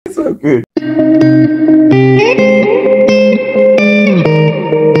so good.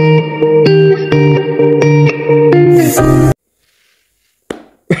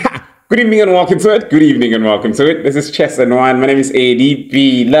 Good evening and welcome to it. Good evening and welcome to it. This is Chess and Wine. My name is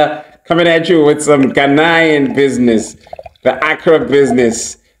AD coming at you with some Ghanaian business, the Accra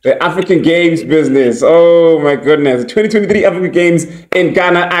business, the African Games business. Oh my goodness. 2023 African Games in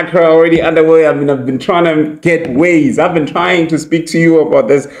Ghana, Accra already underway. I've been trying to get ways. I've been trying to speak to you about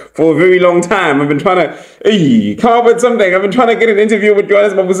this for a very long time. I've been trying to come up with something. I've been trying to get an interview with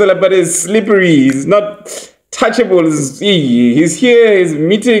Johannes Mabusela, but it's slippery. He's not touchable. He's here, his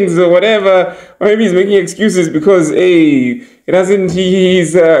meetings or whatever, or maybe he's making excuses because he's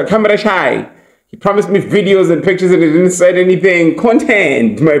camera shy. He promised me videos and pictures and he didn't say anything.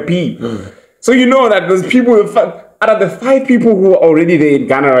 Content, my people. So you know that those people, out of the 5 people who are already there in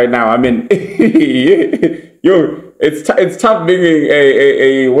Ghana right now, I mean, yo, it's tough being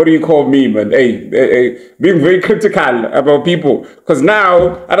a what do you call me, man? Being very critical about people. Because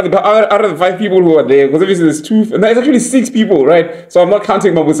now, out of the 5 people who are there, because obviously there's 2, and there's actually 6 people, right? So I'm not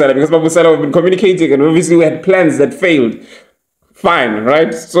counting Mabusela because Mabusela have been communicating, and obviously we had plans that failed. Fine,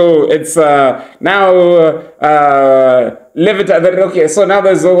 right? So it's now Levitan. Okay, so now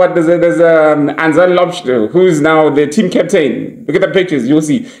there's Anzel Laubscher, who's now the team captain. Look at the pictures, you'll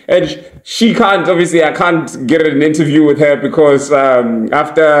see. And she can't, obviously, I can't get an interview with her because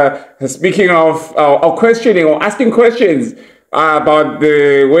after speaking of or questioning or asking questions about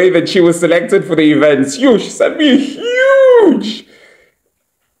the way that she was selected for the events, she sent me a huge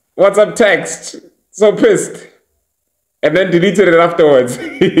WhatsApp text. So pissed. And then deleted it afterwards.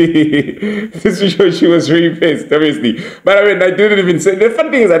 This shows she was really pissed, obviously. But I mean, I didn't even say, the fun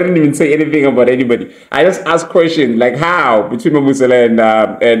thing is I didn't even say anything about anybody. I just asked questions like how between Mabusela and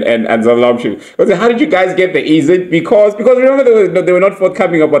Anzel Laubscher. I said, how did you guys get there? Is it because remember they were not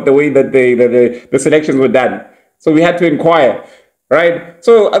forthcoming about the way that the selections were done. So we had to inquire. Right?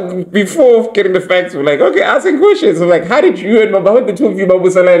 So before getting the facts, we're like, okay, asking questions. So like, how did you and the 2 of you,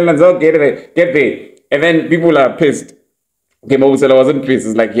 Mabusela and Anzel, get there? And then people are pissed. Okay, Mabusela wasn't pissed.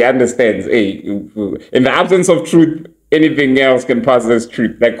 It's like he understands. Hey, in the absence of truth, anything else can pass as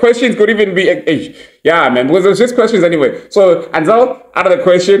truth. Like questions could even be, yeah, man, because it was just questions anyway. So Anzel out of the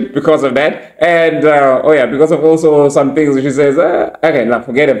question because of that, and because of also some things she says. Okay, now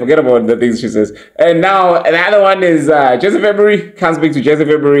forget about the things she says. And now the other one is Jesse February. Can't speak to Jesse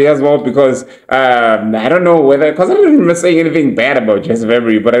February as well because I don't know whether, because I don't remember saying anything bad about Jesse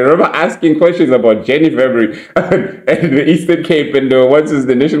February, but I remember asking questions about Jenny February and the Eastern Cape and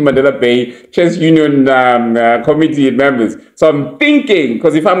the National Banele Bay Chess Union committee members. So I'm thinking,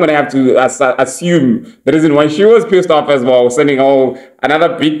 because if I'm going to have to assume the reason why she was pissed off as well, sending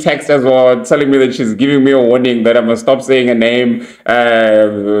another big text as well, telling me that she's giving me a warning that I must stop saying her name,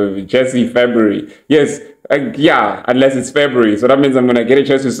 Jesse February. Yes, yeah, unless it's February. So that means I'm going to get a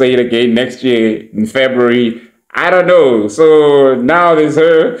chance to say it again next year in February. I don't know. So now there's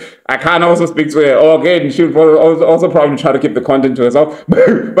her. I can't also speak to her. Oh, again, she would also probably try to keep the content to herself.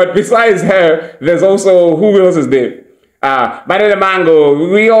 But besides her, there's also, who else is there? Banele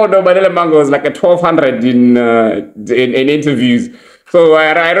Mhango. We all know Banele Mhango is like a 1200 in interviews. So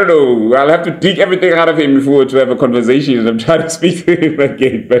I don't know. I'll have to dig everything out of him if we were to have a conversation. I'm trying to speak to him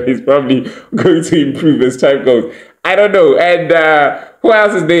again, but he's probably going to improve as time goes. I don't know. And who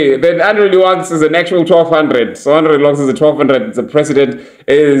else is there? Then Lewaks is an actual 1200. So Lewaks is a 1200. The president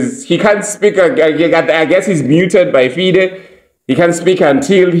he can't speak. I guess he's muted by FIDE. He can't speak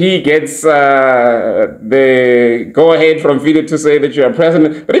until he gets the go-ahead from FIDE to say that you are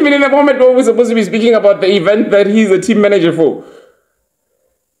president. But even in the moment where we're supposed to be speaking about the event that he's a team manager for,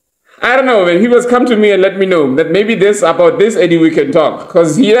 I don't know, man. He must come to me and let me know that maybe about this Eddie we can talk.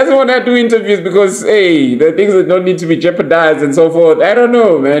 Because he doesn't want to do interviews because, hey, the things that don't need to be jeopardized and so forth. I don't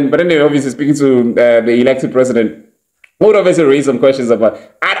know, man. But anyway, obviously speaking to the elected president, I would obviously raise some questions about.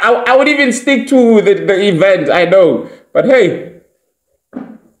 I would even stick to the event, I know. But hey.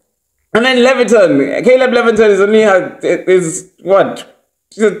 And then Levitan. Caleb Levitan is only, what?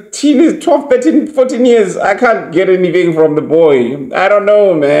 He's a teen, he's 12, 13, 14 years. I can't get anything from the boy. I don't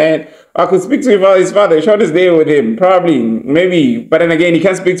know, man. I could speak to his father. Sean is there with him. Probably, maybe. But then again, he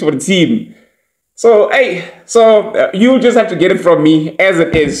can't speak to the team. So, hey, you just have to get it from me as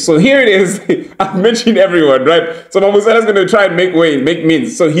it is. So here it is. I've mentioned everyone, right? So Mabusela is going to try and make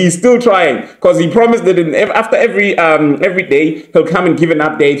means. So he's still trying because he promised that after every day, he'll come and give an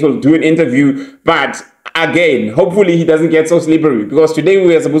update. He'll do an interview. But again, hopefully he doesn't get so slippery because today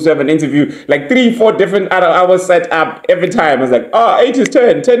we were supposed to have an interview, like 3-4 different hours set up every time. I was like, 8 is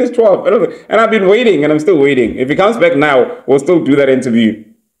 10, 10 is 12. And I've been waiting and I'm still waiting. If he comes back now, we'll still do that interview.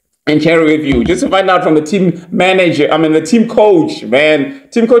 and share it with you, just to find out from the team manager, the team coach, man.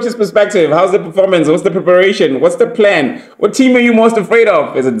 Team coach's perspective. How's the performance? What's the preparation? What's the plan? What team are you most afraid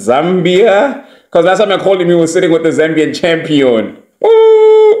of? Is it Zambia? Because last time I called him, he was sitting with the Zambian champion.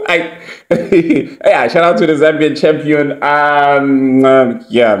 Ooh, yeah, shout out to the Zambian champion.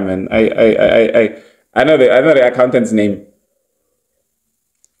 Yeah, man. I know the accountant's name.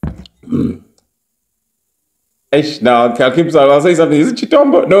 No, I'll say something. Is it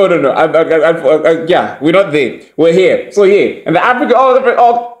Chitombo? No. Yeah, we're not there. We're here. So yeah, and the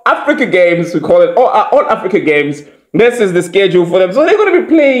all Africa games, we call it all Africa games. This is the schedule for them. So they're going to be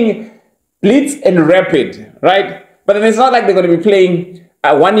playing Blitz and Rapid, right? But then it's not like they're going to be playing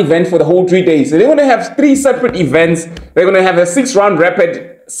one event for the whole 3 days. So they're going to have 3 separate events. They're going to have a 6-round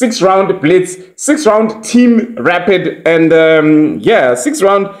Rapid, 6-round Blitz, 6-round Team Rapid, and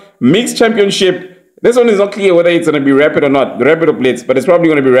 6-round Mixed Championship. This one is not clear whether it's going to be Rapid or not, Rapid or Blitz, but it's probably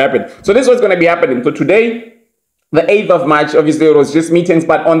going to be Rapid. So this is what's going to be happening. So today, the 8th of March, obviously it was just meetings,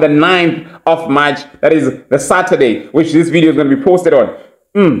 but on the 9th of March, that is the Saturday, which this video is going to be posted on.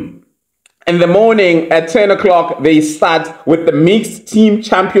 In the morning at 10 o'clock, they start with the Mixed Team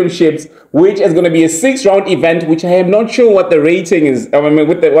Championships, which is going to be a 6-round event, which I am not sure what the rating is,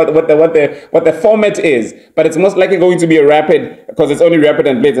 what the format is, but it's most likely going to be a Rapid, because it's only Rapid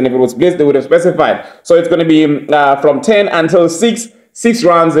and Blitz, and if it was Blitz, they would have specified. So it's going to be from 10 until 6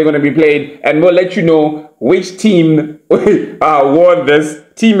 rounds they're going to be played, and we'll let you know which team won this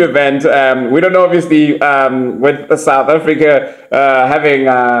team event. We don't know, obviously, with South Africa having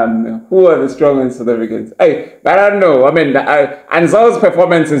who are the strongest South Africans? I don't know. Anzel's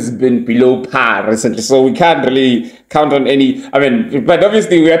performance has been below par recently, so we can't really count on any. But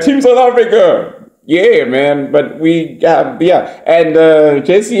obviously we are Team South Africa. Yeah, man, but we, and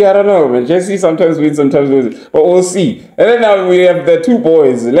JC, I don't know, man. JC sometimes wins, sometimes loses, but we'll see. And then now we have the 2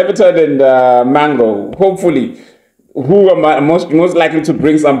 boys, Levitan and Mhango, hopefully, who are most likely to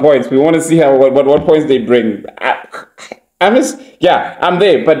bring some points. We want to see what points they bring. I'm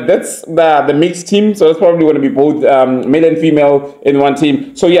there, but that's the mixed team, so it's probably going to be both male and female in one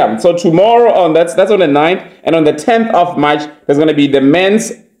team. So yeah, so tomorrow that's on the 9th, and on the 10th of March, there's going to be the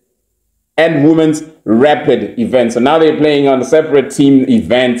men's and women's Rapid event. So now they're playing on a separate team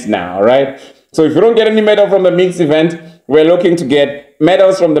event now, right? So if you don't get any medal from the mixed event, we're looking to get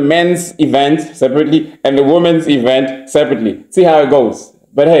medals from the men's event separately and the women's event separately. See how it goes.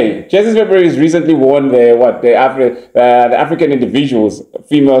 But hey, Justice February has recently won the African individuals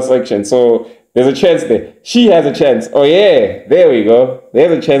female section. So there's a chance there. She has a chance. Oh yeah, there we go.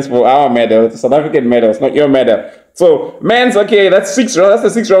 There's a chance for our medal, South African medals, not your medal. So men's, okay, that's 6 rounds.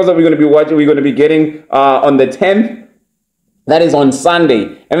 That's the 6 rounds that we're going to be watching. We're going to be getting on the 10th. That is on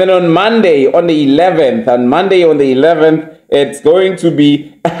Sunday. And then on Monday, on the 11th, it's going to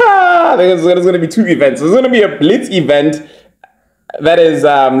be, there's going to be 2 events. There's going to be a Blitz event that is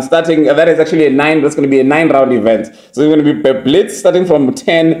starting, that is actually that's going to be a 9-round event. So it's going to be a Blitz starting from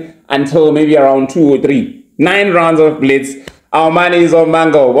 10 until maybe around 2 or 3. 9 rounds of Blitz. Our money is on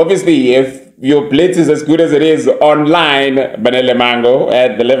Mhango. Obviously, if your Blitz is as good as it is online, Banele Mhango,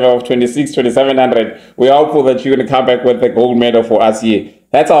 at the level of 2,700, we're hopeful that you're going to come back with a gold medal for us here.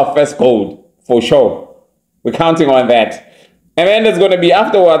 That's our first gold, for sure. We're counting on that. And then there's going to be,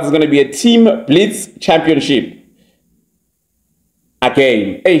 afterwards, there's going to be a Team Blitz Championship.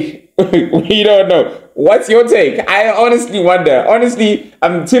 Again, hey, we don't know. What's your take? I honestly wonder. Honestly,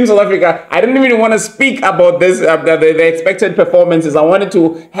 Team South Africa, I didn't even want to speak about this, the expected performances. I wanted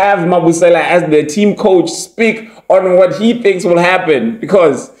to have Mabusela as the team coach speak on what he thinks will happen.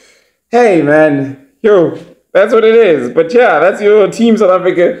 Because, hey, man, that's what it is. But yeah, that's your Team South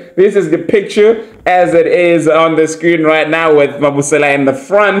Africa. This is the picture as it is on the screen right now with Mabusela in the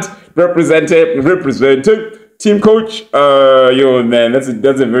front, representing team coach. Man, that's a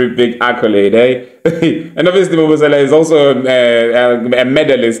very big accolade, eh? And obviously Mabusela is also a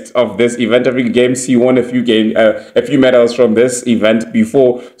medalist of this event Africa Games. He won a few medals from this event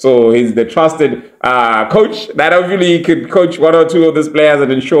before, so he's the trusted coach that hopefully could coach 1 or 2 of these players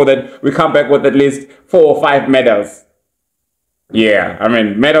and ensure that we come back with at least 4 or 5 medals. Yeah,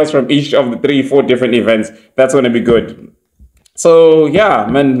 medals from each of the 3, 4 different events. That's going to be good. So yeah,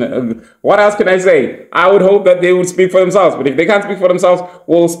 man, what else can I say? I would hope that they would speak for themselves, but if they can't speak for themselves,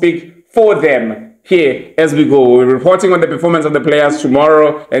 we'll speak for them here as we go. We're reporting on the performance of the players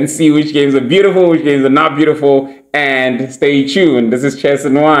tomorrow and see which games are beautiful, which games are not beautiful, and stay tuned. This is Chess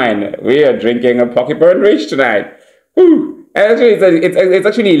and Wine. We are drinking a Pocket Burn Rich tonight. Whew. Actually, it's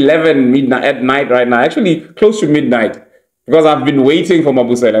actually 11 midnight at night right now, actually close to midnight, because I've been waiting for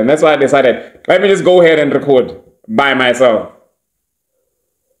Mabusela, and that's why I decided, let me just go ahead and record by myself.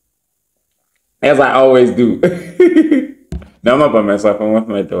 as I always do. No, I'm not by myself. I'm with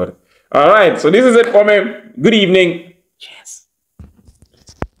my daughter. All right, so this is it for me. Good evening. Cheers.